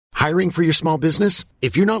Hiring for your small business?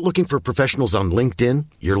 If you're not looking for professionals on LinkedIn,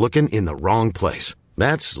 you're looking in the wrong place.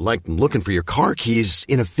 That's like looking for your car keys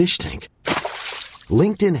in a fish tank.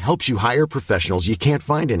 LinkedIn helps you hire professionals you can't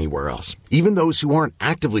find anywhere else, even those who aren't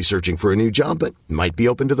actively searching for a new job but might be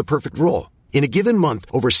open to the perfect role. In a given month,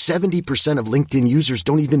 over 70% of LinkedIn users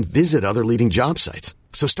don't even visit other leading job sites.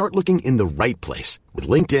 So start looking in the right place. With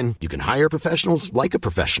LinkedIn, you can hire professionals like a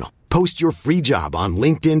professional. Post your free job on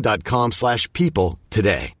linkedin.com/people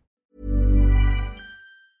today.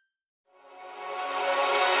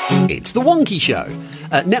 It's The Wonky Show.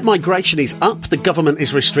 Net migration is up, the government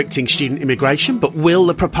is restricting student immigration, but will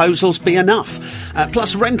the proposals be enough?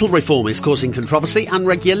 Plus rental reform is causing controversy and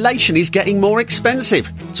regulation is getting more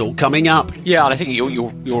expensive. It's all coming up. Yeah, and I think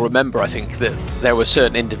you'll remember, I think, that there were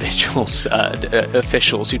certain individuals,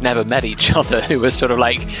 officials who'd never met each other, who were sort of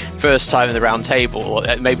like first time in the round table, or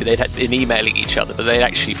maybe they'd had been emailing each other, but they'd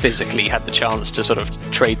actually physically had the chance to sort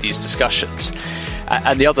of trade these discussions.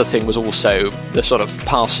 And the other thing was also the sort of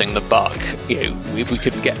passing the buck. You know, we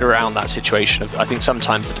couldn't get around that situation of, I think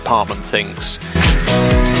sometimes the department thinks...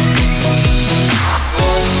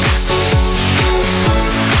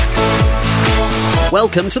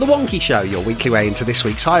 Welcome to The Wonky Show, your weekly way into this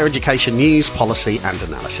week's higher education news, policy and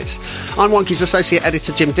analysis. I'm Wonky's Associate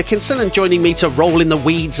Editor Jim Dickinson, and joining me to roll in the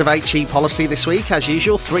weeds of HE policy this week, as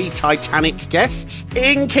usual, three Titanic guests.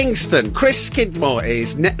 In Kingston, Chris Skidmore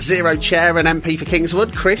is Net Zero Chair and MP for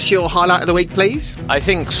Kingswood. Chris, your highlight of the week, please. I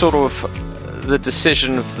think sort of the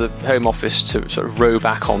decision of the Home Office to sort of row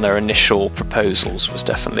back on their initial proposals was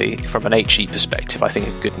definitely, from an HE perspective, I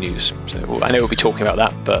think good news. So I know we'll be talking about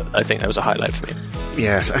that, but I think that was a highlight for me.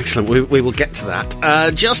 Yes, excellent. We will get to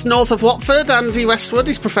that. Just north of Watford, Andy Westwood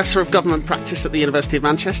is Professor of Government Practice at the University of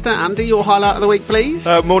Manchester. Andy, your highlight of the week, please.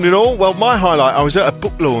 Morning all. Well, my highlight, I was at a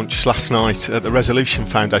book launch last night at the Resolution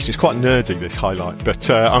Foundation. It's quite nerdy, this highlight, but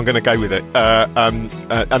I'm going to go with it. And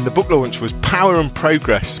the book launch was Power and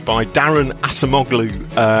Progress by Darren Acemoglu,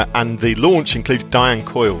 and the launch includes Diane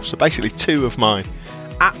Coyle. So basically two of my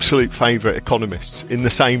absolute favourite economists in the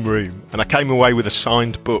same room, and I came away with a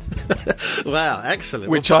signed book. Wow,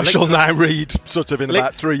 excellent. Which I shall now read sort of in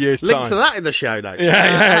about 3 years' time. Link to that in the show notes.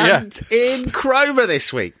 Yeah. And in Cromer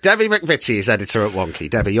this week, Debbie McVitie is editor at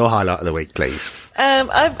Wonky. Debbie, your highlight of the week, please.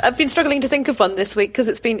 I've been struggling to think of one this week because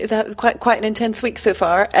it's quite an intense week so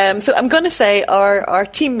far. So I'm going to say our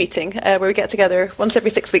team meeting, where we get together once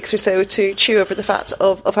every 6 weeks or so to chew over the fat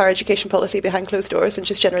of our education policy behind closed doors and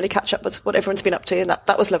just generally catch up with what everyone's been up to, and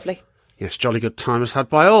that was lovely. Yes, jolly good time was had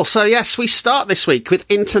by all. So yes, we start this week with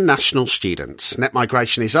international students. Net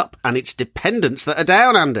migration is up and it's dependents that are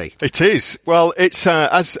down, Andy. It is. Well, it's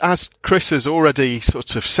as Chris has already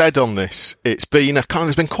sort of said on this, there's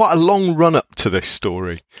been quite a long run up to this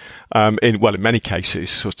story. In many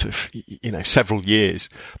cases, sort of, several years.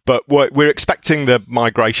 But we're expecting the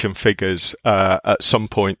migration figures at some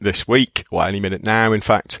point this week, or any minute now, in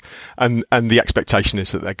fact. And the expectation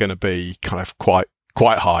is that they're going to be kind of quite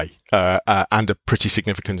high, and a pretty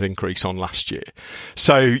significant increase on last year.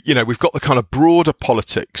 So, we've got the kind of broader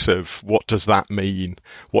politics of what does that mean?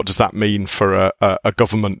 What does that mean for a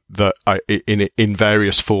government that in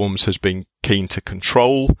various forms has been keen to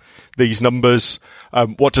control these numbers?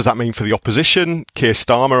 What does that mean for the opposition? Keir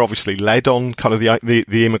Starmer obviously led on kind of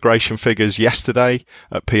the immigration figures yesterday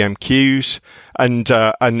at PMQs,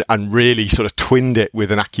 and really sort of twinned it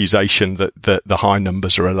with an accusation that the high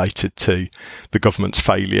numbers are related to the government's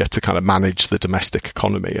failure to kind of manage the domestic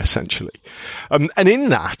economy, essentially. And in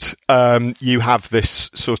that, you have this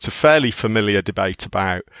sort of fairly familiar debate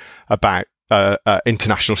about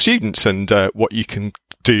international students and what you can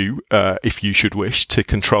do if you should wish to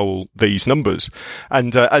control these numbers.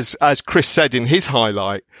 And as Chris said in his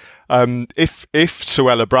highlight, if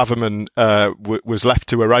Suella Braverman was left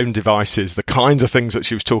to her own devices, the kinds of things that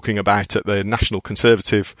she was talking about at the National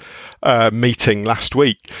Conservative meeting last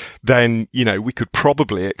week, then we could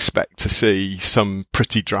probably expect to see some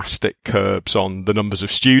pretty drastic curbs on the numbers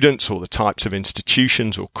of students or the types of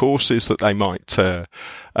institutions or courses that they might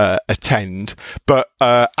attend. But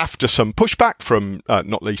after some pushback from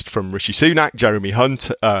not least from Rishi Sunak, Jeremy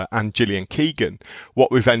Hunt, and Gillian Keegan, what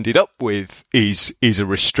we've ended up with is a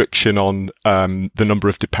restriction on the number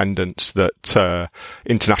of dependents that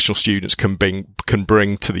international students can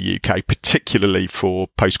bring to the UK, particularly for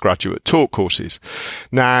postgraduate taught courses.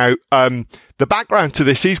 Now, the background to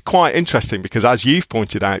this is quite interesting because, as you've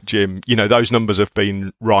pointed out, Jim, those numbers have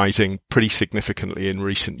been rising pretty significantly in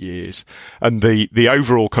recent years. And the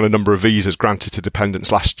overall kind of number of visas granted to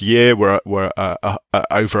dependents last year were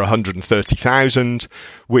over 130,000,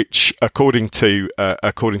 which, according to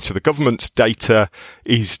the government's data,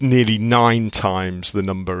 is nearly 9 times the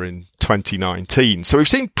number in 2019. So we've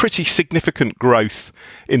seen pretty significant growth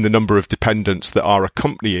in the number of dependents that are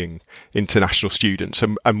accompanying international students.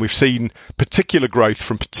 And we've seen particular growth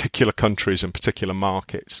from particular countries and particular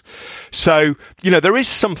markets. So, there is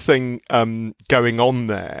something going on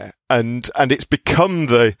there. And it's become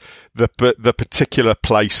the particular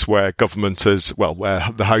place where government where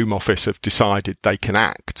the Home Office have decided they can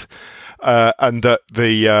act. And that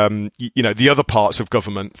the other parts of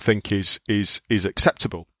government think is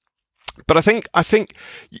acceptable. But I think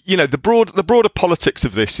the broader politics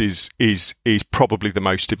of this is probably the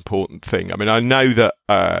most important thing. I mean, I know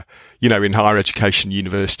that in higher education,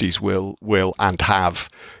 universities will and have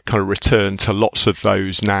kind of returned to lots of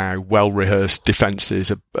those now well-rehearsed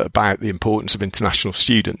defences about the importance of international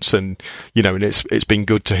students, and it's been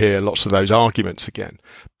good to hear lots of those arguments again.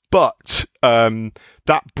 But the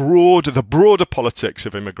broader politics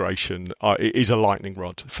of immigration is a lightning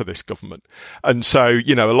rod for this government. And so,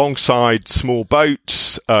 alongside small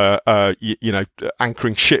boats,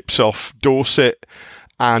 anchoring ships off Dorset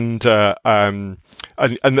and the kind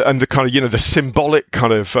of, the symbolic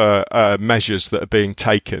kind of measures that are being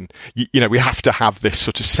taken, we have to have this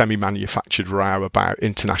sort of semi-manufactured row about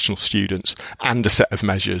international students and a set of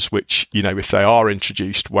measures which, if they are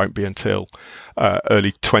introduced, won't be until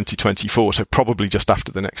early 2024, so probably just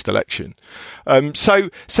after the next election. So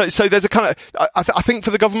there's a kind of, I think for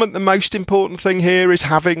the government, the most important thing here is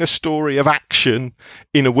having a story of action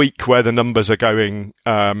in a week where the numbers are going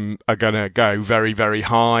to go very, very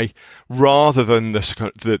high, rather than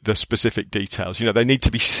the specific details. They need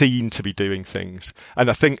to be seen to be doing things, and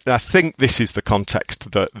I think this is the context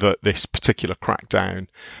that this particular crackdown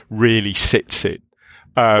really sits in.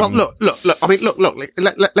 Well, look. I mean, look.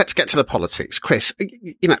 Let's get to the politics, Chris.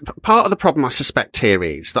 Part of the problem I suspect here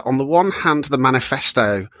is that on the one hand, the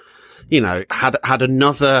manifesto, had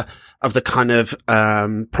another of the kind of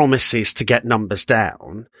promises to get numbers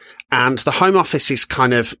down, and the Home Office's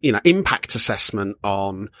kind of impact assessment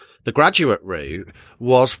on the graduate route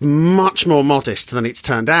was much more modest than it's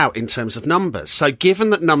turned out in terms of numbers. So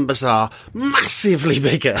given that numbers are massively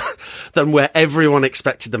bigger than where everyone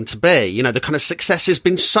expected them to be, the kind of success has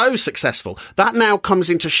been so successful, that now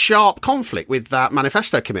comes into sharp conflict with that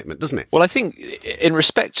manifesto commitment, doesn't it? Well, I think in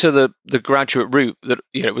respect to the graduate route, that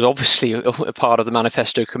it was obviously a part of the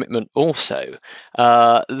manifesto commitment also,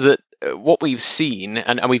 that what we've seen,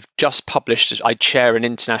 and we've just published, I chair an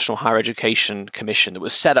international higher education commission that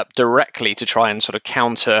was set up directly to try and sort of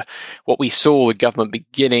counter what we saw the government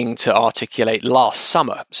beginning to articulate last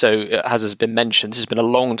summer. So as has been mentioned, this has been a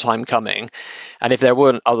long time coming. And if there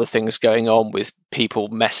weren't other things going on with people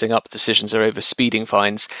messing up decisions or over speeding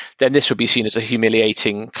fines, then this would be seen as a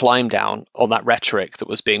humiliating climb down on that rhetoric that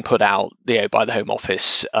was being put out by the Home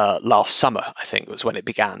Office last summer, I think was when it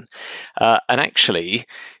began. And actually,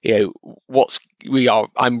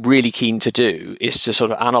 I'm really keen to do is to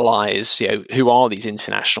sort of analyse, who are these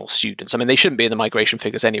international students? I mean, they shouldn't be in the migration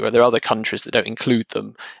figures anyway. There are other countries that don't include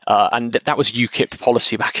them. And that was UKIP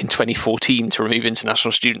policy back in 2014 to remove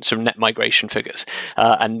international students from net migration figures.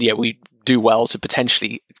 We do well to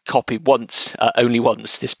potentially copy only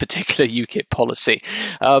once, this particular UKIP policy.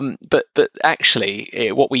 But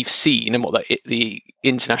actually, what we've seen and what the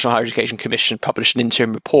International Higher Education Commission published an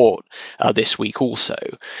interim report this week also,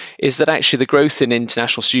 is that actually the growth in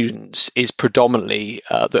international students is predominantly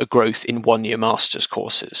the growth in one-year master's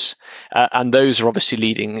courses. And those are obviously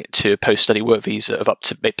leading to post-study work visa of up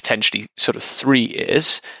to potentially sort of 3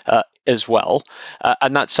 years as well.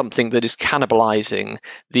 And that's something that is cannibalizing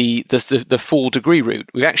the full degree route.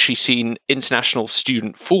 We've actually seen international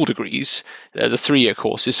student full degrees, the 3-year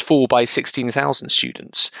courses, fall by 16,000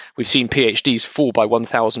 students. We've seen PhDs fall by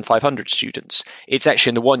 1,500 students. It's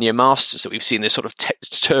actually in the one-year masters that we've seen this sort of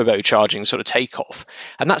turbocharging sort of takeoff.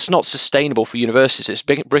 And that's not sustainable for universities. It's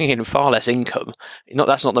bringing in far less income.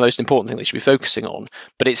 That's not the most important thing they should be focusing on,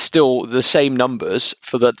 but it's still the same numbers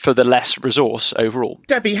for the less resource overall.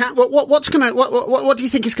 Debbie, what do you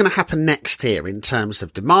think is going to happen next here in terms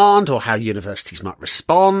of demand, or how universities might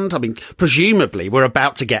respond? I mean, presumably we're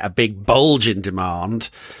about to get a big bulge in demand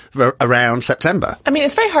around September? I mean,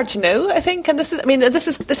 it's very hard to know, I think, and this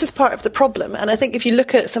is part of the problem. And I think if you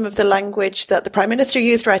look at some of the language that the Prime Minister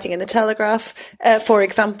used writing in the Telegraph, for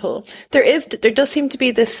example, there does seem to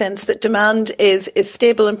be this sense that demand is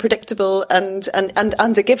stable and predictable and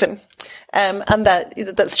a given. And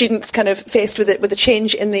that students kind of faced with a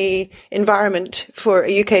change in the environment for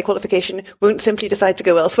a UK qualification won't simply decide to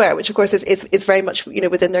go elsewhere, which of course is very much,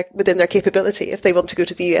 within their capability if they want to go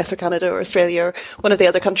to the US or Canada or Australia or one of the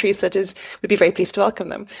other countries that would be very pleased to welcome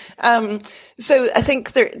them. So I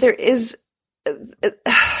think there is,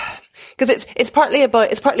 because it's partly about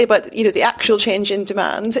the actual change in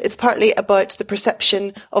demand. It's partly about the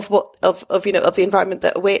perception of the environment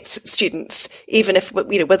that awaits students, even if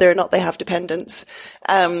whether or not they have dependents.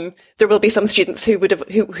 There will be some students who would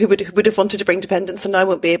have wanted to bring dependents and now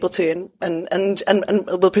won't be able to, and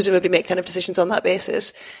will presumably make kind of decisions on that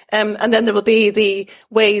basis. And then there will be the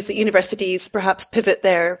ways that universities perhaps pivot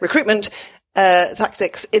their recruitment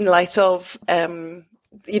tactics in light of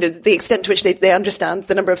the extent to which they understand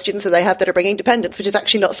the number of students that they have that are bringing dependents, which is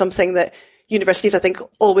actually not something that universities, I think,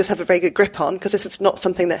 always have a very good grip on, because this is not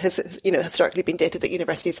something that has, historically been data that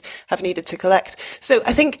universities have needed to collect. So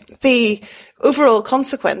I think the overall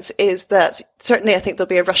consequence is that certainly I think there'll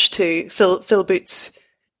be a rush to fill boots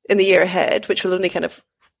in the year ahead, which will only kind of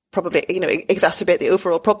probably, exacerbate the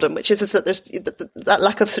overall problem, which is that there's that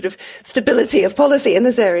lack of sort of stability of policy in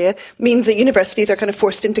this area means that universities are kind of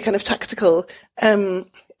forced into kind of tactical,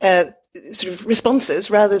 sort of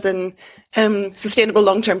responses rather than, sustainable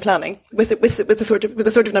long-term planning with the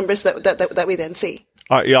sort of numbers that we then see.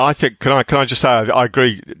 I think, can I just say, I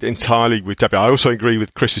agree entirely with Debbie. I also agree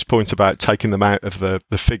with Chris's point about taking them out of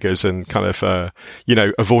the figures and kind of,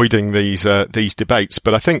 avoiding these debates.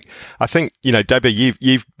 But I think, Debbie,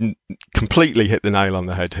 you've completely hit the nail on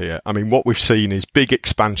the head here. I mean, what we've seen is big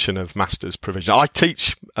expansion of master's provision. I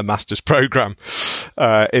teach a master's program,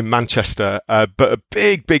 in Manchester, but a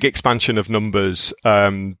big expansion of numbers,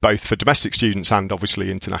 both for domestic students and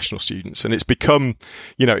obviously international students. And it's become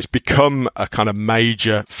a kind of major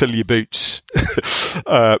fill your boots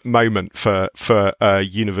moment for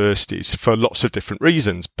universities for lots of different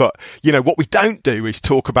reasons. But what we don't do is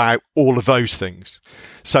talk about all of those things.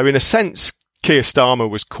 So in a sense, Keir Starmer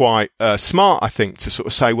was quite smart, I think, to sort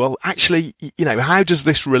of say, well, actually, how does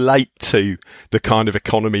this relate to the kind of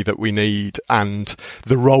economy that we need and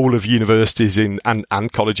the role of universities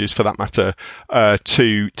and colleges, for that matter,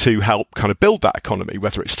 to help kind of build that economy,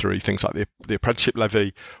 whether it's through things like the apprenticeship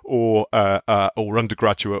levy or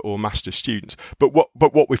undergraduate or master's students. But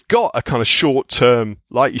what we've got a kind of short-term,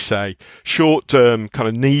 like you say, kind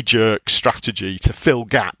of knee-jerk strategy to fill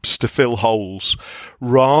gaps, to fill holes,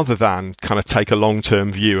 rather than kind of take a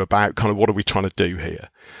long-term view about kind of what are we trying to do here.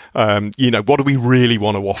 What do we really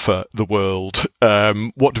want to offer the world?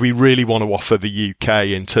 What do we really want to offer the UK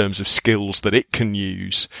in terms of skills that it can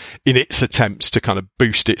use in its attempts to kind of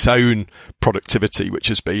boost its own productivity, which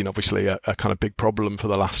has been obviously a kind of big problem for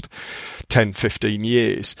the last 10, 15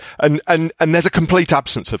 years. And there's a complete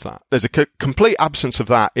absence of that. There's a complete absence of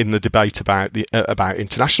that in the debate about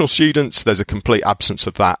international students. There's a complete absence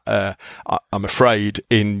of that, I'm afraid,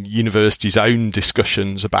 in universities' own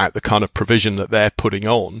discussions about the kind of provision that they're putting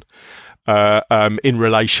on. In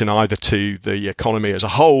relation either to the economy as a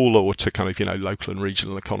whole or to kind of local and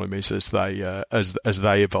regional economies as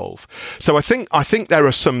they evolve. So I think there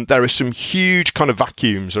are some huge kind of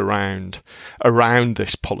vacuums around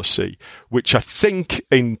this policy, which I think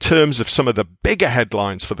in terms of some of the bigger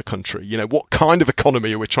headlines for the country, what kind of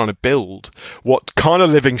economy are we trying to build? What kind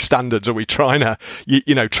of living standards are we trying to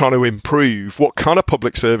improve? What kind of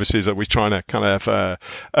public services are we trying to kind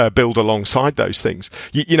of build alongside those things?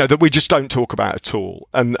 That we just don't talk about at all,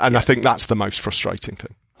 and I think that's the most frustrating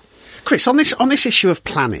thing. Chris, on this issue of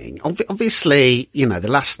planning, obviously,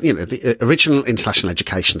 the original international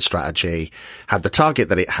education strategy had the target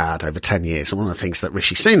that it had over 10 years. And one of the things that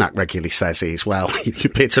Rishi Sunak regularly says is, well, you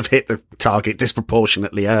appear to have hit the target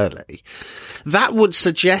disproportionately early. That would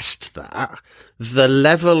suggest that the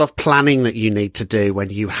level of planning that you need to do when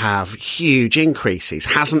you have huge increases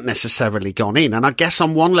hasn't necessarily gone in. And I guess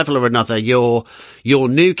on one level or another, your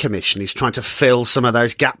new commission is trying to fill some of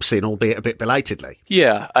those gaps in, albeit a bit belatedly.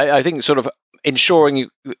 Yeah, I think sort of ensuring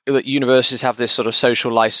that universities have this sort of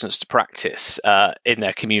social license to practice in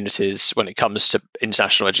their communities when it comes to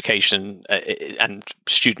international education and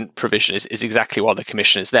student provision is exactly why the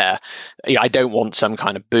commission is there. I don't want some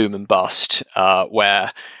kind of boom and bust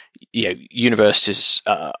where universities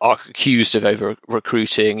are accused of over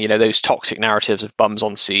recruiting, those toxic narratives of bums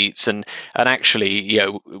on seats, and actually,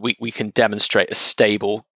 we can demonstrate a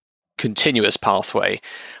stable continuous pathway,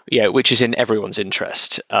 which is in everyone's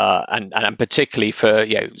interest, and particularly for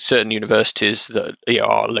certain universities that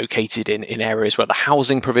are located in areas where the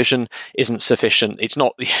housing provision isn't sufficient. It's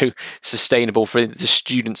not sustainable for the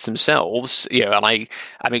students themselves, and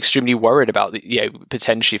I'm extremely worried about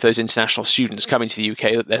potentially for those international students coming to the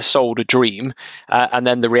UK that they're sold a dream, and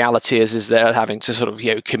then the reality is they're having to sort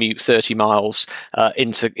of commute 30 miles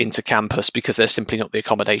into campus because there's simply not the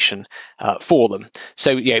accommodation for them.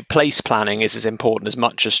 So place planning is as important as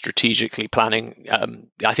much as strategically planning.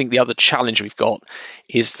 I think the other challenge we've got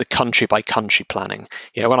is the country by country planning.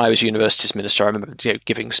 When I was universities minister, I remember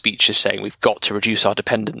giving speeches saying we've got to reduce our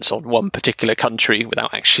dependence on one particular country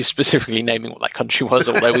without actually specifically naming what that country was,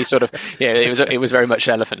 although we sort of it was very much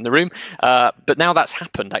an elephant in the room. But now that's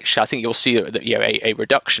happened. Actually, I think you'll see that a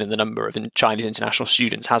reduction in the number of Chinese international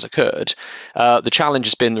students has occurred. The challenge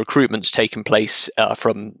has been the recruitment's taken place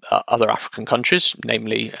from other African countries,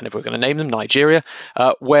 namely, and if we're going to name them, Nigeria,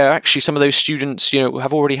 where actually some of those students,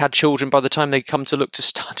 have already had children by the time they come to look to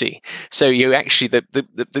study. So actually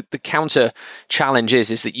the counter challenge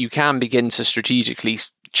is that you can begin to strategically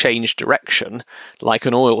change direction like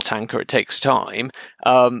an oil tanker. It takes time,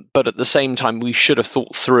 but at the same time we should have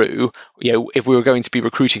thought through, if we were going to be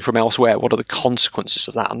recruiting from elsewhere, what are the consequences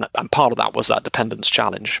of that? And part of that was that dependence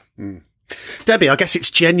challenge. Debbie, I guess it's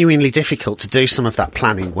genuinely difficult to do some of that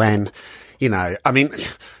planning when,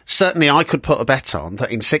 certainly I could put a bet on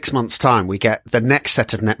that in 6 months' time we get the next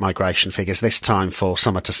set of net migration figures, this time for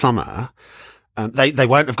summer to summer. They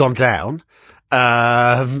won't have gone down.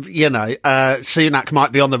 Sunak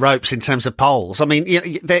might be on the ropes in terms of polls.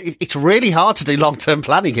 It's really hard to do long-term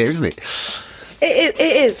planning here, isn't it? It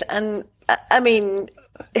is. And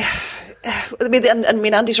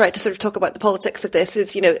Andy's right to sort of talk about the politics of this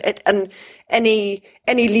is, and any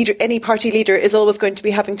leader, any party leader is always going to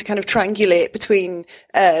be having to kind of triangulate between,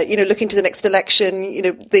 looking to the next election,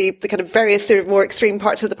 the kind of various sort of more extreme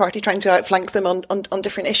parts of the party trying to outflank them on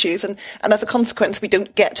different issues. And as a consequence, we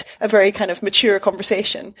don't get a very kind of mature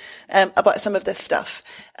conversation, about some of this stuff.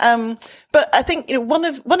 But I think, one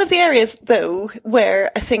of the areas though,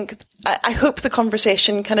 where I think, I hope the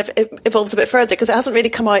conversation kind of evolves a bit further because it hasn't really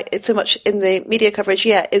come out so much in the media coverage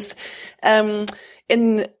yet is,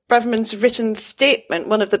 in Braverman's written statement,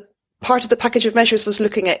 part of the package of measures was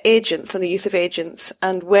looking at agents and the use of agents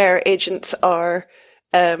and where agents are,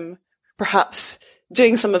 perhaps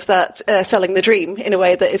doing some of that, selling the dream in a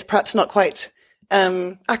way that is perhaps not quite,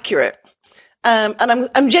 accurate. And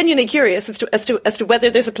I'm genuinely curious as to whether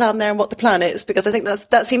there's a plan there and what the plan is, because I think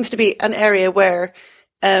that seems to be an area where,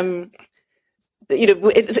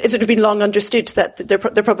 it's sort of been long understood that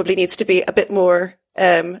there probably needs to be a bit more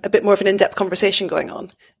of an in-depth conversation going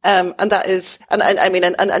on. And that is, and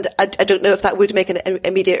I don't know if that would make an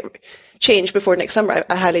immediate change before next summer.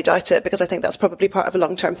 I highly doubt it because I think that's probably part of a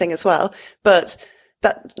long-term thing as well. But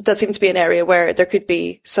that does seem to be an area where there could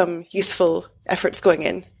be some useful efforts going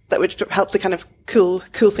in that would help to kind of cool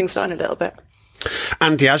things down a little bit.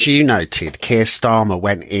 Andy, as you noted, Keir Starmer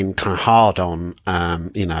went in kind of hard on,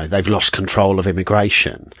 they've lost control of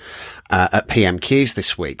immigration, at PMQs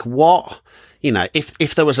this week.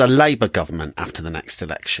 If there was a Labour government after the next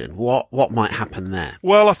election, what might happen there?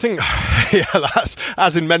 Well, I think, that's,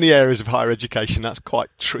 as in many areas of higher education, that's quite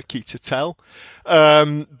tricky to tell.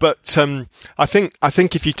 But I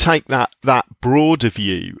think if you take that broader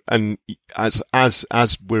view, and as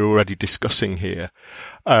we're already discussing here,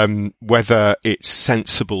 whether it's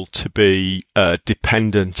sensible to be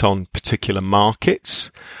dependent on particular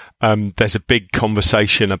markets. There's a big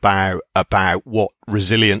conversation about what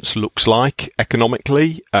resilience looks like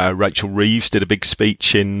economically. Rachel Reeves did a big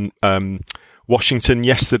speech in Washington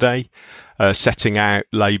yesterday, setting out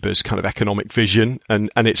Labour's kind of economic vision,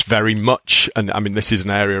 and it's very much, and I mean this is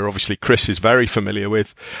an area obviously Chris is very familiar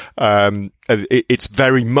with. It's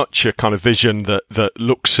very much a kind of vision that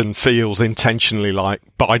looks and feels intentionally like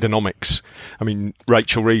Bidenomics. I mean,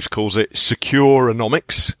 Rachel Reeves calls it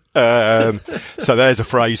secureonomics. So there's a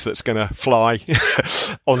phrase that's going to fly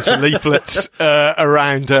onto leaflets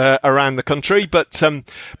around the country. But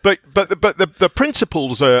the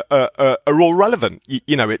principles are all relevant.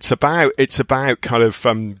 It's about kind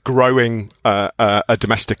of growing a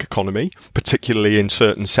domestic economy, particularly in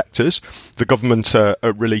certain sectors. The government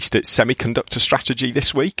released its semiconductor strategy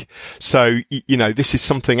this week. So this is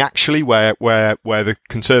something actually where the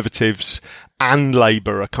Conservatives and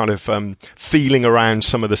Labour are kind of feeling around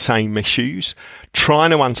some of the same issues,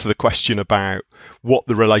 trying to answer the question about what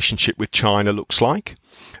the relationship with China looks like.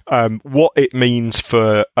 what it means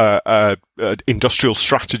for industrial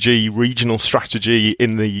strategy, regional strategy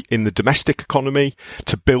in the domestic economy,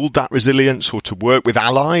 to build that resilience or to work with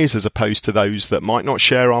allies as opposed to those that might not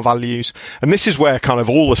share our values. And this is where kind of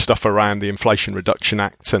all the stuff around the Inflation Reduction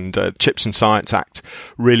Act and Chips and Science Act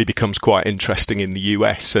really becomes quite interesting in the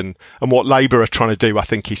US. And what Labour are trying to do, I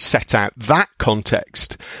think, is set out that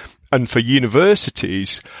context. And for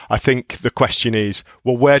universities, I think the question is,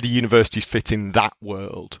 well, where do universities fit in that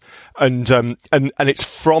world? And it's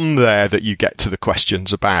from there that you get to the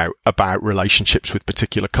questions about relationships with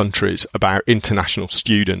particular countries, about international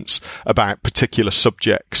students, about particular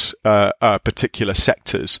subjects, particular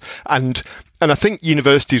sectors. And I think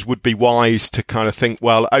universities would be wise to kind of think,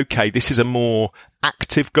 well, okay, this is a more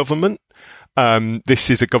active government.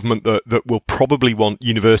 This is a government that will probably want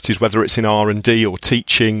universities, whether it's in R&D or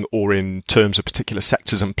teaching or in terms of particular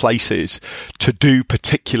sectors and places, to do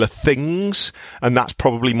particular things. And that's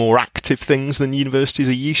probably more active things than universities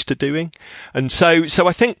are used to doing. And so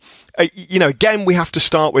I think, again, we have to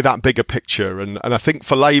start with that bigger picture. And I think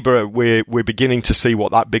for Labour, we're beginning to see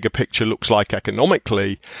what that bigger picture looks like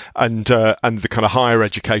economically. And the kind of higher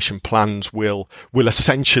education plans will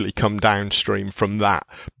essentially come downstream from that.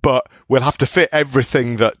 But we'll have to fit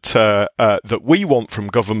everything that we want from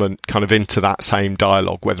government kind of into that same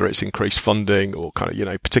dialogue, whether it's increased funding or kind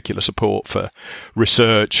of, particular support for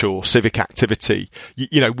research or civic activity.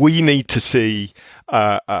 We need to see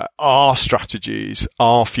our strategies,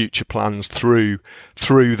 our future plans through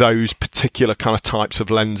those particular kind of types of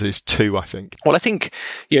lenses too, I think. Well, I think,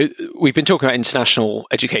 we've been talking about international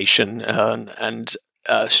education and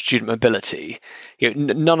student mobility.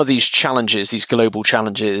 None of these challenges, these global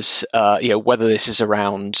challenges, whether this is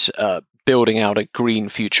around building out a green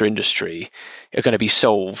future industry, are going to be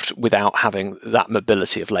solved without having that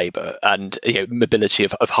mobility of labour and mobility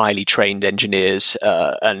of highly trained engineers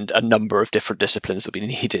and a number of different disciplines that will be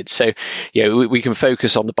needed. So we can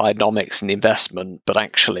focus on the Bidenomics and the investment, but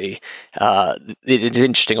actually it's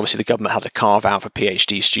interesting. Obviously, the government had to carve out for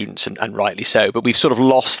PhD students, and rightly so. But we've sort of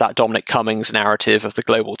lost that Dominic Cummings narrative of the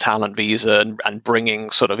global talent visa and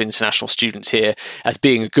bringing sort of international students here as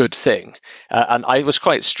being a good thing. And I was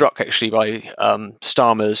quite struck actually by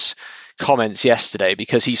Starmer's comments yesterday,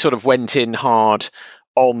 because he sort of went in hard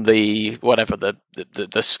on the whatever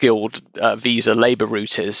the skilled visa labour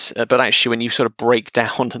route is, but actually when you sort of break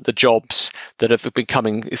down the jobs that have been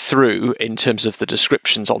coming through in terms of the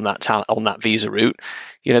descriptions on that visa route,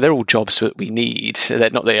 they're all jobs that we need.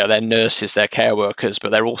 They're nurses, they're care workers,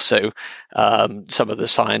 but they're also some of the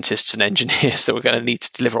scientists and engineers that we're going to need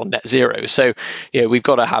to deliver on net zero. So we've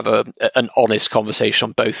got to have an honest conversation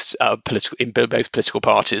on both political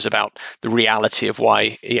parties about the reality of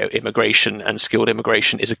why immigration and skilled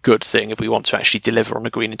immigration is a good thing if we want to actually deliver on a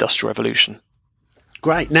green industrial revolution.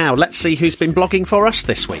 Great. Now let's see who's been blogging for us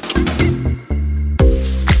this week.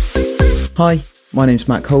 Hi, my name's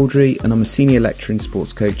Matt Coldry and I'm a senior lecturer in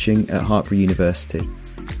sports coaching at Hartpury University.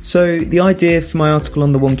 So the idea for my article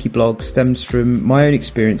on the Wonky blog stems from my own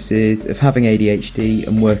experiences of having ADHD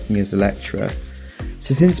and working as a lecturer.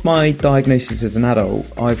 So since my diagnosis as an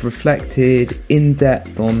adult, I've reflected in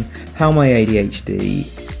depth on how my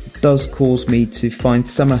ADHD does cause me to find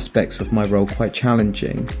some aspects of my role quite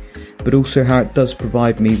challenging, but also how it does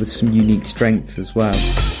provide me with some unique strengths as well.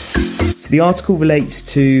 So the article relates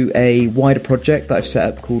to a wider project that I've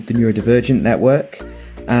set up called the Neurodivergent Network,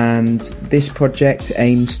 and this project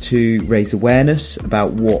aims to raise awareness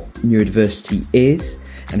about what neurodiversity is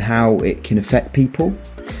and how it can affect people,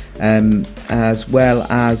 as well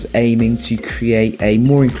as aiming to create a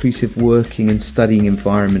more inclusive working and studying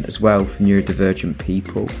environment as well for neurodivergent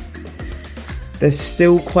people. There's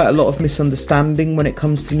still quite a lot of misunderstanding when it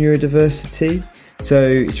comes to neurodiversity, so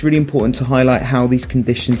it's really important to highlight how these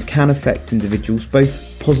conditions can affect individuals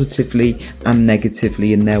both positively and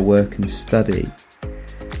negatively in their work and study.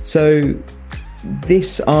 So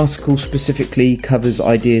this article specifically covers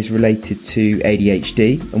ideas related to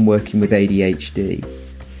ADHD and working with ADHD,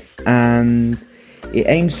 and it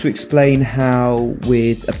aims to explain how,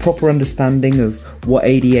 with a proper understanding of what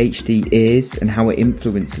ADHD is and how it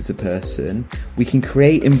influences a person, we can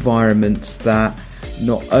create environments that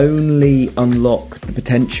not only unlock the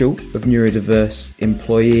potential of neurodiverse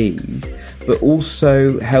employees, but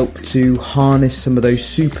also help to harness some of those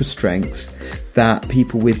super strengths that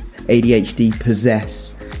people with ADHD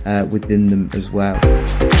possess within them as well.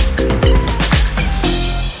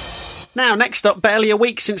 Now, next up, barely a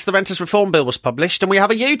week since the Renters Reform Bill was published, and we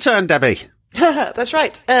have a U-turn, Debbie. That's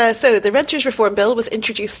right. So the Renters Reform Bill was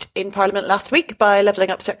introduced in Parliament last week by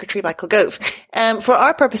Levelling Up Secretary Michael Gove. For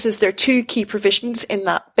our purposes, there are two key provisions in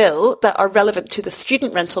that bill that are relevant to the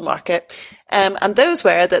student rental market. And those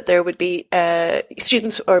were that there would be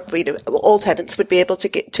students, or all tenants would be able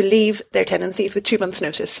to leave their tenancies with 2 months'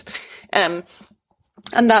 notice. And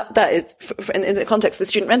that is in the context of the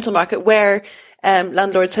student rental market, where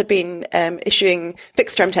landlords had been issuing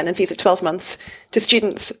fixed-term tenancies of 12 months to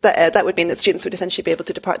students. That would mean that students would essentially be able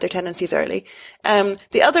to depart their tenancies early.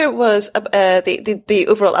 The other was the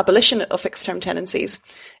overall abolition of fixed-term tenancies.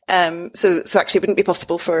 So actually, it wouldn't be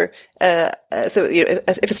possible for if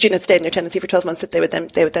a student had stayed in their tenancy for 12 months, that they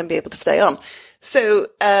would then be able to stay on. So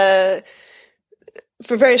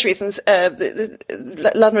for various reasons,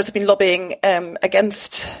 the landlords have been lobbying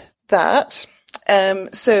against that.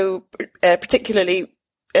 Particularly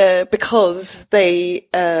because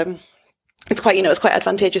it's quite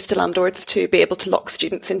advantageous to landlords to be able to lock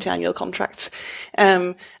students into annual contracts,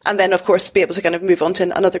 and then of course be able to kind of move on to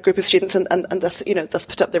another group of students and thus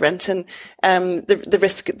put up the rent. And the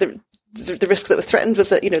risk that was threatened was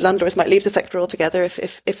that landlords might leave the sector altogether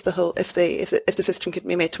if the system could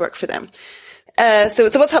be made to work for them. So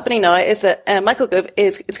what's happening now is that Michael Gove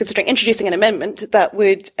is considering introducing an amendment that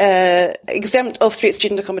would exempt off-street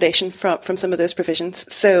student accommodation from some of those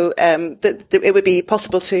provisions. So it would be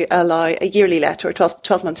possible to allow a yearly let or a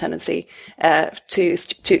 12-month tenancy to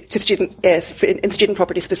student in student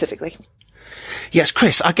property specifically. Yes,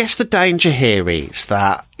 Chris, I guess the danger here is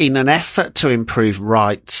that in an effort to improve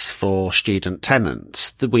rights for student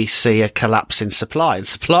tenants, that we see a collapse in supply. And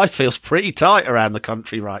supply feels pretty tight around the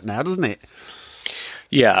country right now, doesn't it?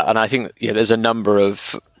 Yeah, and I think there's a number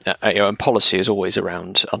of, and policy is always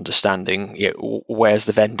around understanding where's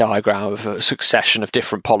the Venn diagram of a succession of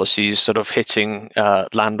different policies sort of hitting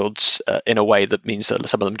landlords in a way that means that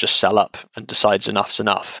some of them just sell up and decides enough's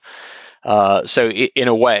enough. So in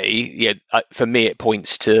a way, for me, it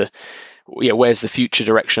points to where's the future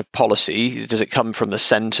direction of policy? Does it come from the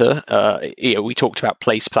centre? We talked about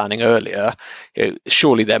place planning earlier.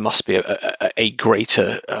 Surely there must be a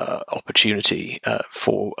greater opportunity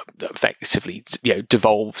for effectively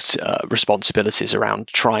devolved responsibilities around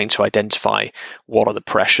trying to identify what are the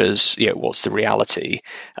pressures, what's the reality,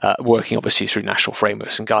 working obviously through national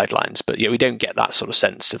frameworks and guidelines. But we don't get that sort of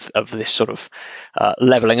sense of this sort of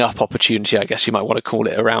levelling up opportunity, I guess you might want to call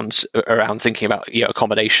it, around thinking about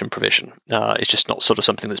accommodation provision. It's just not sort of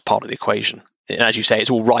something that's part of the equation. And as you say,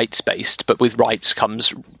 it's all rights-based, but with rights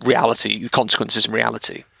comes reality, consequences and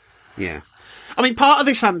reality. Yeah. I mean, part of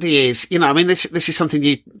this, Andy, is, this is something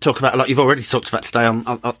you talk about a lot. You've already talked about today on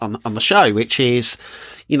the show, which is,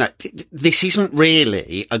 this isn't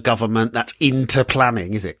really a government that's into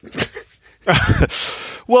planning, is it?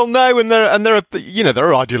 Well, no, and there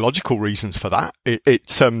are ideological reasons for that.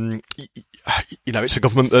 It's a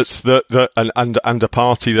government that's and a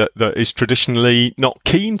party that is traditionally not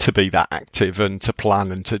keen to be that active and to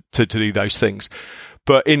plan and to do those things.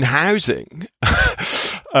 But in housing,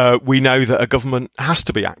 we know that a government has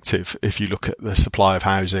to be active if you look at the supply of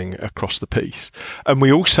housing across the piece. And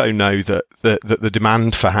we also know that the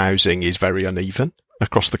demand for housing is very uneven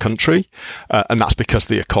across the country, and that's because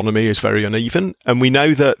the economy is very uneven. And we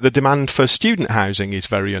know that the demand for student housing is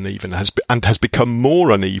very uneven, and has become more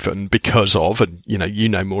uneven because of, and you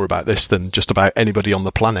know more about this than just about anybody on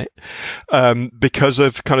the planet, because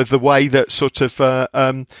of kind of the way that sort of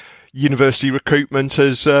university recruitment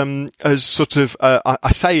has sort of,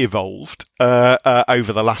 I say evolved,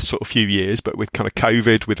 over the last sort of few years, but with kind of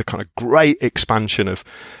COVID, with a kind of great expansion of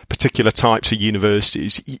particular types of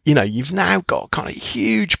universities, you've now got kind of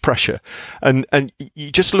huge pressure. And you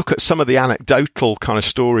just look at some of the anecdotal kind of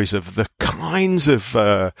stories of the kinds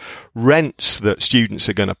of, rents that students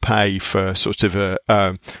are going to pay for sort of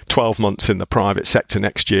 12 months in the private sector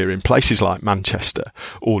next year in places like Manchester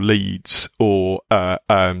or Leeds or,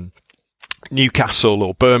 Newcastle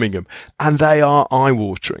or Birmingham, and they are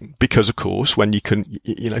eye-watering because, of course, when you can,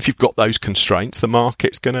 if you've got those constraints, the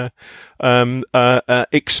market's going to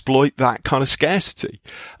exploit that kind of scarcity.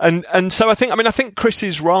 And so I think Chris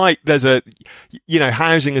is right. There's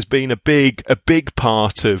housing has been a big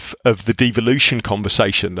part of the devolution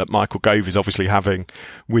conversation that Michael Gove is obviously having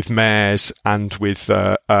with mayors and with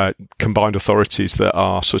combined authorities that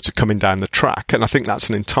are sort of coming down the track. And I think that's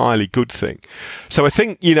an entirely good thing. So I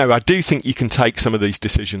think, I do think you can take some of these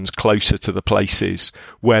decisions closer to the places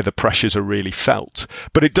where the pressures are really felt,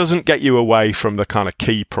 but it doesn't get you away from the kind of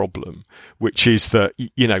key problem, which is that,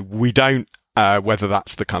 we don't whether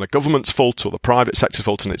that's the kind of government's fault or the private sector's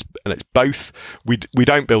fault, and it's both. We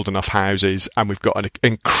don't build enough houses, and we've got an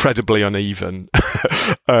incredibly uneven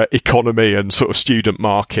economy and sort of student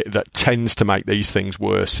market that tends to make these things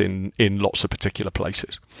worse in lots of particular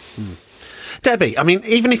places. Debbie, I mean,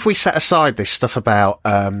 even if we set aside this stuff about,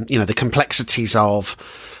 the complexities of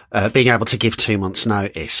being able to give 2 months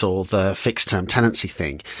notice or the fixed term tenancy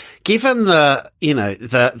thing, given the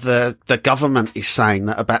government is saying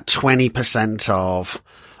that about 20% of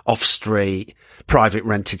off-street private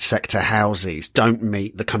rented sector houses don't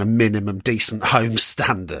meet the kind of minimum decent home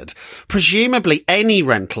standard, presumably any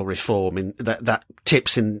rental reform that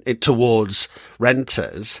tips towards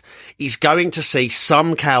renters is going to see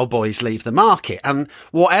some cowboys leave the market. And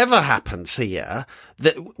whatever happens here,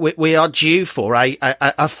 that we are due for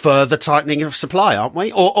a further tightening of supply, aren't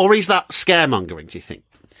we? Or is that scaremongering, do you think?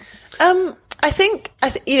 I think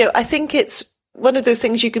it's one of those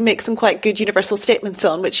things you can make some quite good universal statements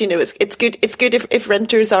on, which, it's good if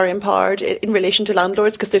renters are empowered in relation to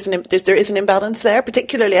landlords, because there is an imbalance there,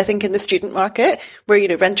 particularly I think in the student market where,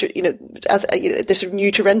 renter, they're sort of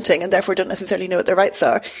new to renting and therefore don't necessarily know what their rights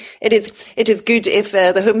are. It is good if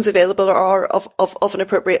the homes available are of an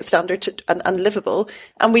appropriate standard and livable.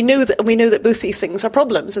 And we know that both these things are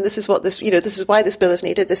problems. And this is what this is why this bill is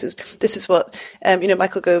needed. This is what,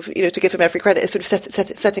 Michael Gove, to give him every credit, is sort of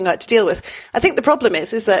setting out to deal with. I think the problem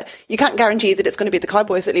is that you can't guarantee that it's going to be the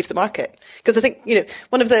cowboys that leave the market, because I think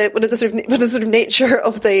one of the sort of nature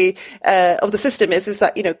of the system is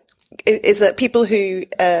that people who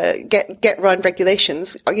get around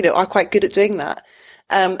regulations are quite good at doing that.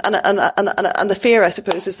 And the fear, I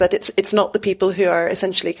suppose, is that it's not the people who are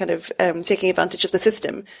essentially kind of taking advantage of the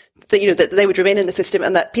system, that they would remain in the system,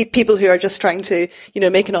 and that people who are just trying to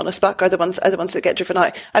make an honest buck are the ones that get driven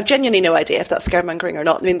out. I've genuinely no idea if that's scaremongering or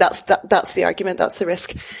not. I mean, that's the argument, that's the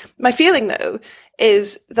risk. My feeling though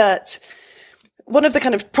is that one of the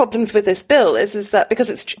kind of problems with this bill is that because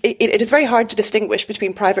it is very hard to distinguish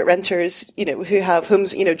between private renters, who have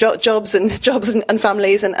homes, jobs and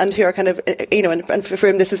families and who are kind of, and for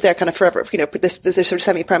whom this is their kind of forever, this is their sort of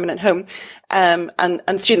semi-permanent home, and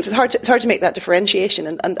students. It's hard to make that differentiation,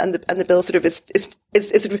 and the bill sort of is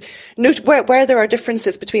sort of note where there are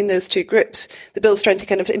differences between those two groups. The bill's trying to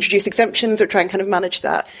kind of introduce exemptions or try and kind of manage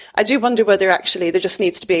that. I do wonder whether actually there just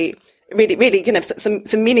needs to be really, some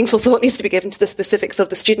meaningful thought needs to be given to the specifics of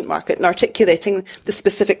the student market and articulating the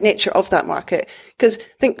specific nature of that market. Because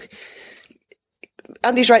I think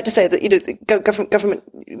Andy's right to say that, the government,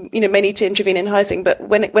 may need to intervene in housing, but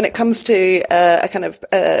when it comes to a kind of,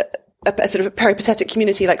 a sort of a peripatetic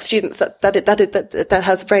community like students, that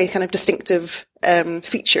has very kind of distinctive,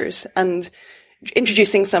 features, and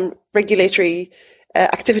introducing some regulatory,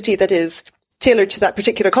 activity that is tailored to that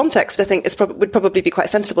particular context, I think would probably be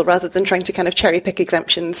quite sensible, rather than trying to kind of cherry pick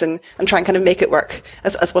exemptions and try and kind of make it work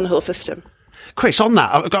as one whole system. Chris, on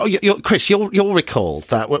that, Chris, you'll recall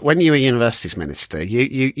that when you were Universities Minister,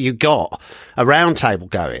 you got a round table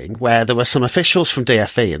going where there were some officials from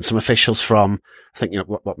DFE and some officials from, I think,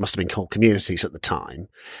 what must have been called Communities at the time.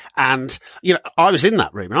 And, I was in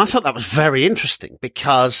that room and I thought that was very interesting,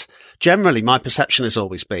 because generally my perception has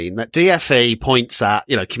always been that DFE points at,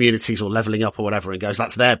 communities or levelling up or whatever and goes,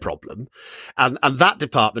 that's their problem. And that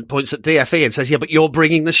department points at DFE and says, yeah, but you're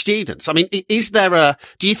bringing the students. I mean, do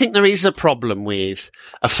you think there is a problem with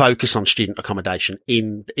a focus on student accommodation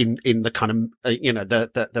in the kind of,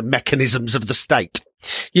 the mechanisms of the state?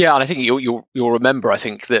 Yeah, and I think you'll remember, I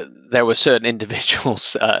think, that there were certain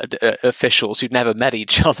individuals, officials who'd never met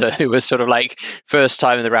each other, who were sort of like first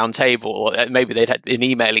time in the round table, or maybe they'd had been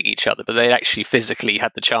emailing each other, but they'd actually physically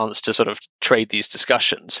had the chance to sort of trade these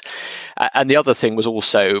discussions. And the other thing was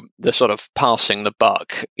also the sort of passing the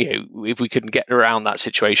buck. If we couldn't get around that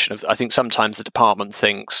situation I think sometimes the department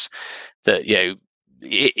thinks that,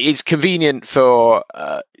 it's convenient for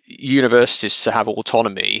universities to have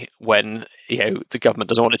autonomy when the government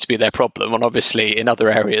doesn't want it to be their problem, and obviously in other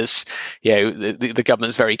areas the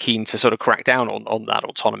government's very keen to sort of crack down on that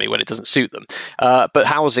autonomy when it doesn't suit them, but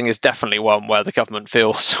housing is definitely one where the government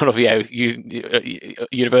feels sort of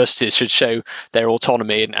universities should show their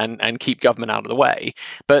autonomy and keep government out of the way,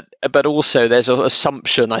 but also there's an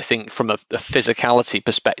assumption, I think, from a physicality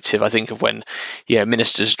perspective, I think of when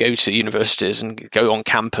ministers go to universities and go on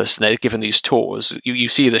campus and they're given these tours, you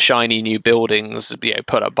see the shiny new buildings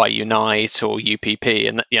put up by Unite or UPP,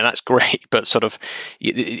 and that's great, but sort of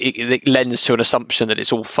it lends to an assumption that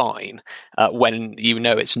it's all fine when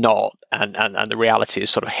it's not, and the reality is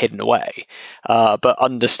sort of hidden away. But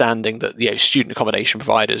understanding that student accommodation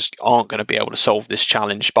providers aren't going to be able to solve this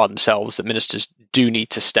challenge by themselves, that ministers do need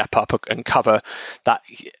to step up and cover that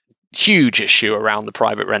huge issue around the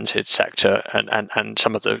private rented sector and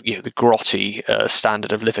some of the the grotty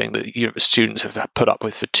standard of living that students have put up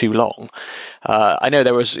with for too long. I know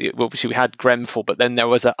there was, obviously we had Grenfell, but then there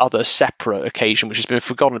was that other separate occasion which has been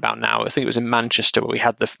forgotten about now. I think it was in Manchester where we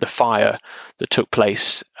had the fire that took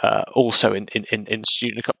place also in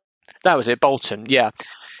student. That was it, Bolton, yeah.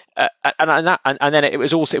 And then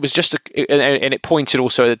it pointed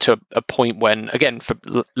also to a point when, again, for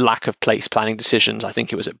lack of place planning decisions, I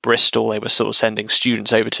think it was at Bristol, they were sort of sending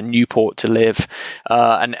students over to Newport to live,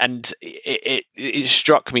 and it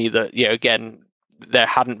struck me that again, there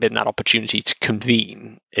hadn't been that opportunity to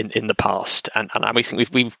convene in the past, and we think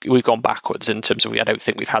we've gone backwards in terms of I don't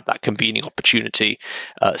think we've had that convening opportunity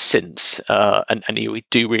since, and we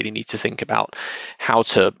do really need to think about how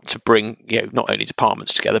to bring not only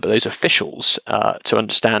departments together but those officials to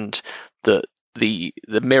understand that the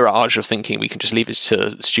mirage of thinking we can just leave it to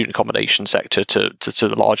the student accommodation sector to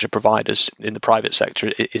the larger providers in the private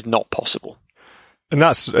sector is not possible. And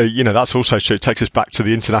that's, that's also true. It takes us back to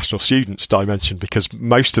the international students dimension, because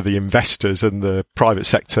most of the investors and the private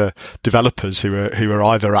sector developers who are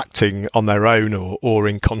either acting on their own or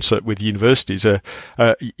in concert with universities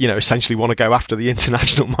essentially want to go after the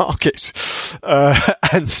international market.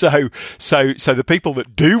 And so the people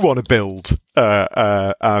that do want to build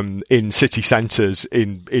in city centres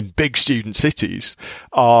in big student cities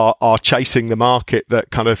are chasing the market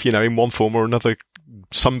that kind of in one form or another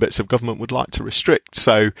some bits of government would like to restrict.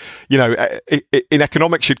 So, in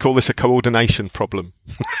economics, you'd call this a coordination problem.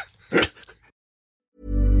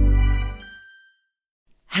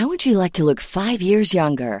 How would you like to look 5 years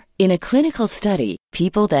younger? In a clinical study,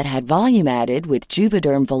 people that had volume added with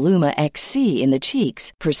Juvederm Voluma XC in the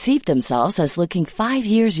cheeks perceived themselves as looking 5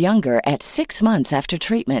 years younger at 6 months after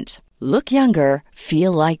treatment. Look younger,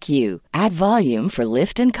 feel like you. Add volume for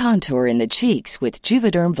lift and contour in the cheeks with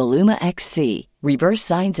Juvederm Voluma XC. Reverse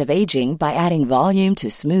signs of aging by adding volume to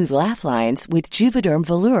smooth laugh lines with Juvederm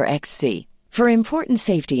Volure XC. For important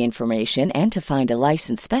safety information and to find a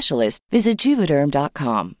licensed specialist, visit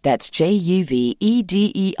Juvederm.com. That's JUVEDERM.com.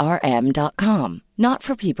 Not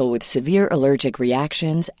for people with severe allergic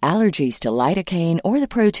reactions, allergies to lidocaine, or the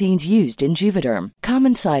proteins used in Juvederm.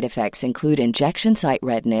 Common side effects include injection site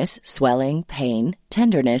redness, swelling, pain,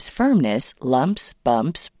 tenderness, firmness, lumps,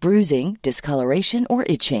 bumps, bruising, discoloration, or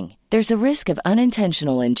itching. There's a risk of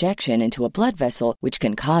unintentional injection into a blood vessel, which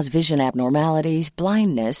can cause vision abnormalities,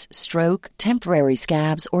 blindness, stroke, temporary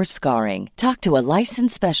scabs, or scarring. Talk to a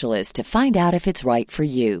licensed specialist to find out if it's right for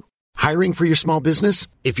you. Hiring for your small business?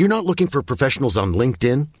 If you're not looking for professionals on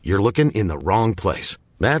LinkedIn, you're looking in the wrong place.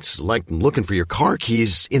 That's like looking for your car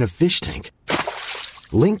keys in a fish tank.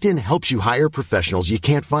 LinkedIn helps you hire professionals you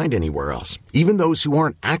can't find anywhere else, even those who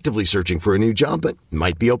aren't actively searching for a new job but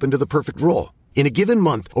might be open to the perfect role. In a given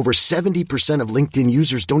month, over 70% of LinkedIn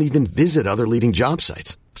users don't even visit other leading job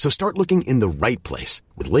sites. So start looking in the right place.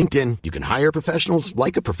 With LinkedIn, you can hire professionals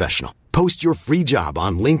like a professional. Post your free job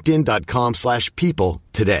on linkedin.com/people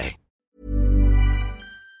today.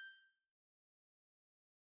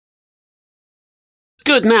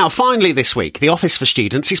 Good. Now, finally this week, the Office for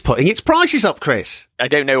Students is putting its prices up, Chris. I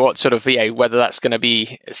don't know what sort of whether that's going to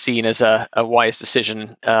be seen as a wise decision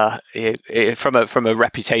from a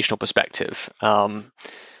reputational perspective.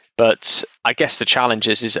 But I guess the challenge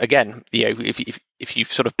is again, if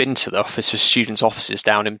you've sort of been to the Office for Students offices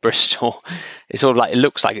down in Bristol, it's sort of like it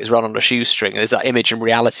looks like it's run on a shoestring. There's that image and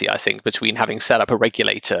reality, I think, between having set up a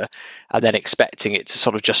regulator and then expecting it to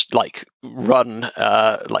sort of just like run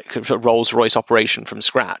like a Rolls-Royce operation from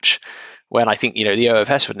scratch. When I think, the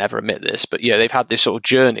OFS would never admit this, but, they've had this sort of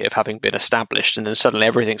journey of having been established and then suddenly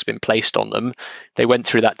everything's been placed on them. They went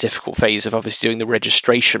through that difficult phase of obviously doing the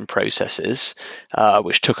registration processes,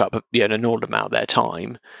 which took up, an enormous amount of their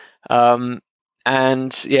time. And,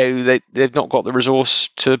 they've not got the resource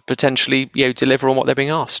to potentially, deliver on what they're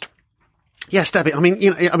being asked. Yes, Debbie. I mean,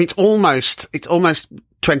 it's almost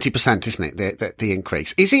 20%, isn't it? The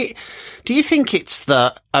increase. Is it? Do you think it's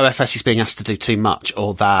that OFS is being asked to do too much,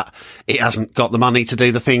 or that it hasn't got the money to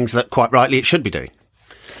do the things that quite rightly it should be doing?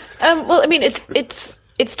 Well, I mean, it's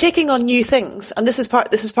taking on new things, and this is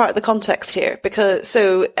part of the context here, because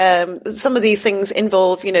some of these things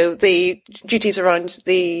involve, the duties around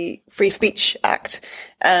the Free Speech Act,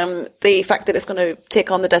 the fact that it's going to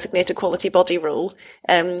take on the designated quality body role,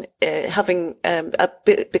 because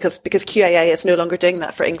QAA is no longer doing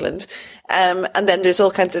that for England, and then there's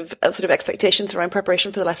all kinds of sort of expectations around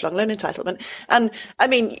preparation for the lifelong loan entitlement, and I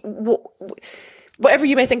mean. whatever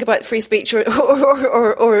you may think about free speech or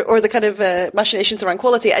the kind of machinations around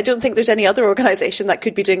quality, I don't think there's any other organisation that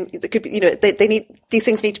could be doing. That could be, these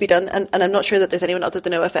things need to be done, and I'm not sure that there's anyone other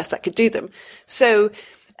than OFS that could do them. So,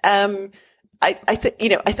 I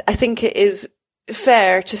think it is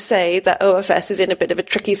fair to say that OFS is in a bit of a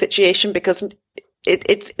tricky situation because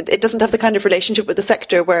it doesn't have the kind of relationship with the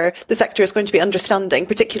sector where the sector is going to be understanding,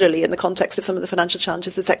 particularly in the context of some of the financial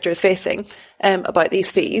challenges the sector is facing, about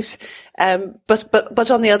these fees.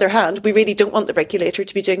 But on the other hand, we really don't want the regulator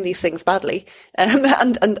to be doing these things badly, and in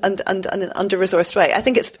an under-resourced way. I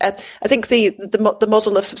think the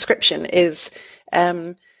model of subscription is,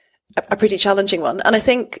 a pretty challenging one. And I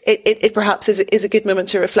think it perhaps is a good moment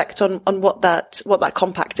to reflect on what that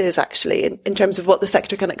compact is actually in terms of what the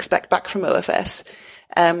sector can expect back from OFS,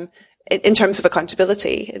 in terms of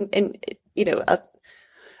accountability in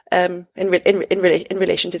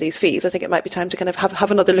relation to these fees. I think it might be time to kind of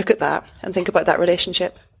have another look at that and think about that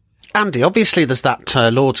relationship. Andy, obviously there's that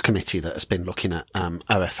Lords Committee that has been looking at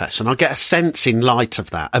OFS, and I get a sense in light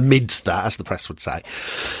of that, amidst that, as the press would say,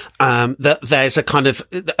 that there's a kind of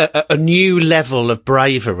a new level of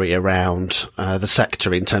bravery around the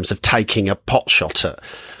sector in terms of taking a potshot at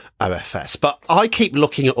OFS. But I keep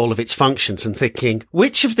looking at all of its functions and thinking,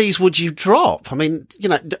 which of these would you drop? I mean,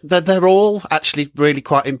 they're all actually really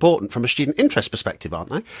quite important from a student interest perspective,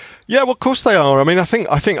 aren't they? Yeah, well, of course they are. I mean, I think,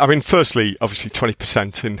 firstly, obviously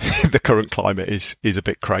 20% in the current climate is a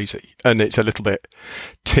bit crazy, and it's a little bit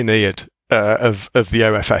tin-eared, of the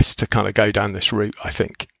OFS to kind of go down this route, I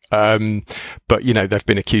think. But they've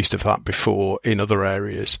been accused of that before in other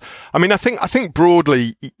areas. I mean, I think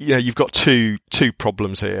broadly, you've got two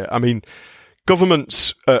problems here. I mean,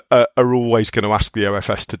 governments are always going to ask the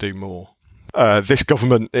OFS to do more. This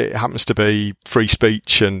government, it happens to be free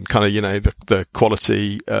speech and kind of, the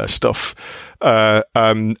quality stuff.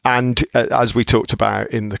 And as we talked about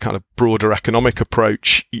in the kind of broader economic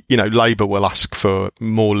approach, Labour will ask for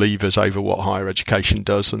more levers over what higher education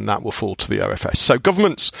does, and that will fall to the OFS. So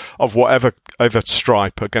governments of whatever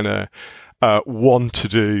stripe are going to want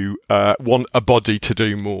a body to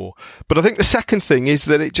do more. But I think the second thing is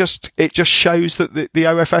that it just shows that the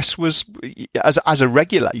OFS was, as a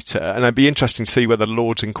regulator, and it'd be interesting to see whether the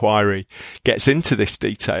Lord's inquiry gets into this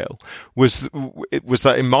detail, was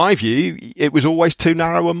that in my view, it was always too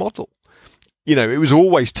narrow a model. It was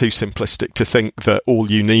always too simplistic to think that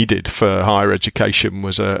all you needed for higher education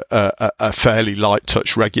was a fairly light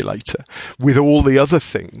touch regulator with all the other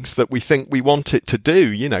things that we think we want it to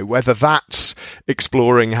do, whether that's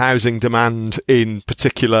exploring housing demand in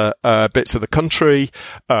particular bits of the country,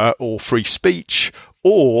 or free speech,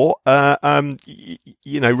 or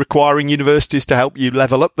requiring universities to help you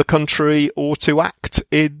level up the country, or to act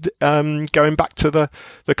in going back to the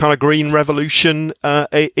kind of green revolution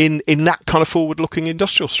in that kind of forward-looking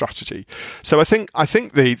industrial strategy. So I think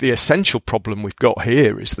the essential problem we've got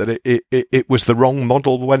here is that it was the wrong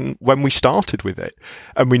model when we started with it,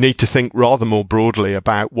 and we need to think rather more broadly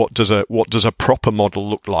about what does a proper model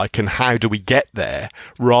look like, and how do we get there,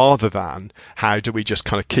 rather than how do we just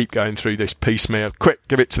kind of keep going through this piecemeal. Quick,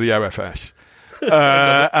 give it to the OFS,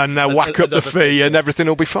 and they'll whack up the fee, and everything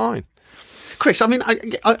will be fine. Chris, I mean,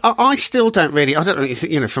 I still don't really, I don't really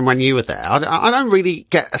think, from when you were there, I don't really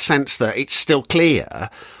get a sense that it's still clear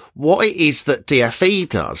what it is that DFE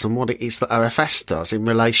does and what it is that OFS does in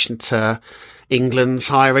relation to England's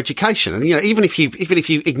higher education. And, even if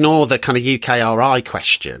you ignore the kind of UKRI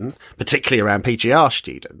question, particularly around PGR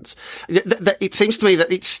students, it seems to me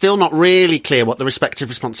that it's still not really clear what the respective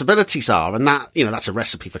responsibilities are. And that, that's a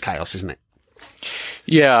recipe for chaos, isn't it?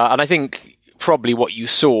 Yeah. And I think probably what you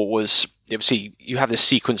saw was, obviously, you have this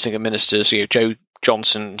sequencing of ministers. Joe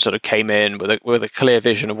Johnson sort of came in with a clear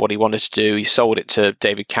vision of what he wanted to do. He sold it to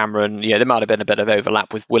David Cameron. There might have been a bit of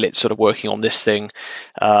overlap with Willett sort of working on this thing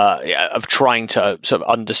of trying to sort of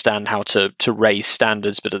understand how to raise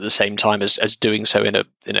standards, but at the same time as doing so in a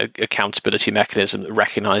accountability mechanism that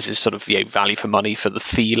recognises sort of value for money for the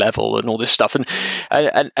fee level and all this stuff. And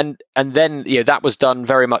then that was done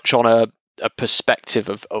very much on a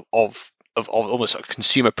perspective of almost like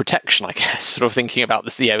consumer protection, I guess, sort of thinking about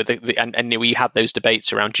and we had those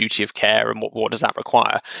debates around duty of care and what does that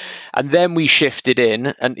require. And then we shifted in,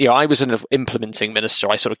 and I was an implementing minister.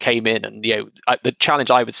 I sort of came in, and the challenge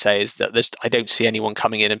I would say is that I don't see anyone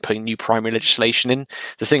coming in and putting new primary legislation in.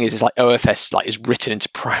 The thing is like OFS is written into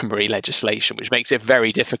primary legislation, which makes it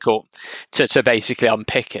very difficult to basically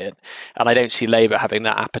unpick it. And I don't see Labour having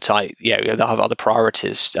that appetite. They'll have other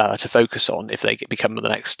priorities to focus on if they become the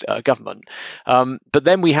next government. But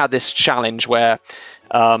then we had this challenge where,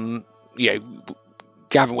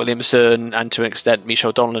 Gavin Williamson and to an extent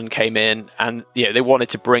Michelle Donlan came in, and they wanted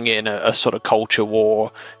to bring in a sort of culture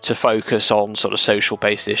war to focus on sort of social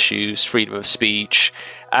based issues, freedom of speech,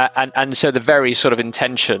 and so the very sort of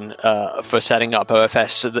intention for setting up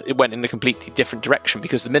OFS, so that it went in a completely different direction,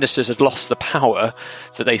 because the ministers had lost the power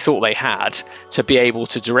that they thought they had to be able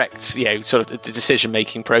to direct sort of the decision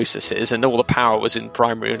making processes, and all the power was in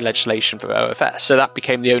primary legislation for OFS, so that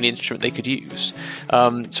became the only instrument they could use.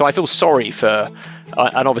 So I feel sorry for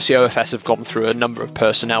and obviously OFS have gone through a number of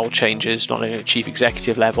personnel changes, not only at chief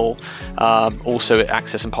executive level, also at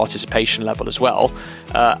access and participation level as well.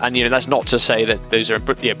 And that's not to say that those are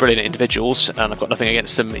brilliant individuals, and I've got nothing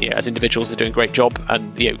against them. As individuals, they're doing a great job,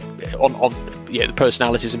 and the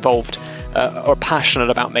personalities involved are passionate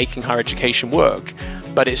about making higher education work.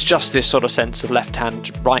 But it's just this sort of sense of left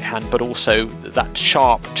hand, right hand, but also that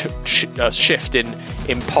sharp shift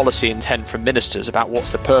in policy intent from ministers about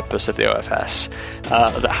what's the purpose of the OFS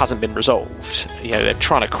that hasn't been resolved. They're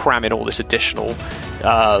trying to cram in all this additional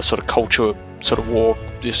sort of culture, sort of war,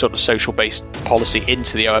 sort of social based policy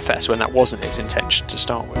into the OFS when that wasn't its intention to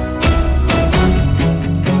start with.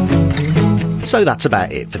 So that's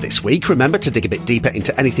about it for this week. Remember to dig a bit deeper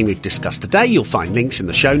into anything we've discussed today. You'll find links in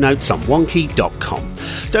the show notes on wonky.com.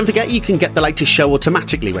 Don't forget you can get the latest show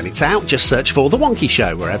automatically when it's out. Just search for The Wonky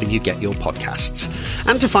Show wherever you get your podcasts.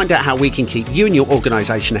 And to find out how we can keep you and your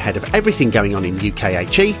organisation ahead of everything going on in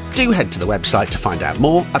UKHE, do head to the website to find out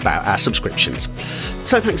more about our subscriptions.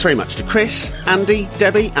 So thanks very much to Chris, Andy,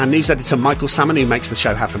 Debbie, and news editor Michael Salmon, who makes the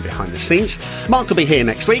show happen behind the scenes. Mark will be here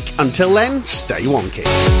next week. Until then, stay wonky.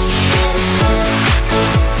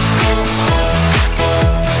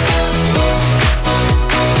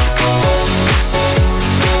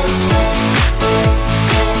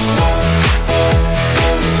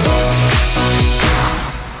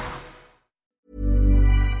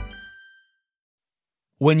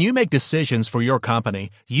 When you make decisions for your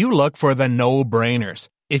company, you look for the no-brainers.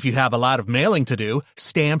 If you have a lot of mailing to do,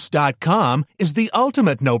 Stamps.com is the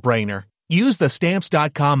ultimate no-brainer. Use the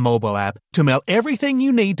Stamps.com mobile app to mail everything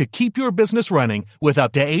you need to keep your business running with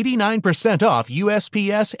up to 89% off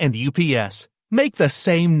USPS and UPS. Make the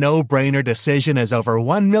same no-brainer decision as over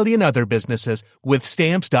 1 million other businesses with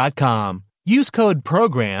Stamps.com. Use code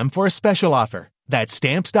PROGRAM for a special offer. That's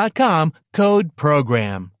Stamps.com, code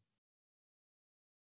PROGRAM.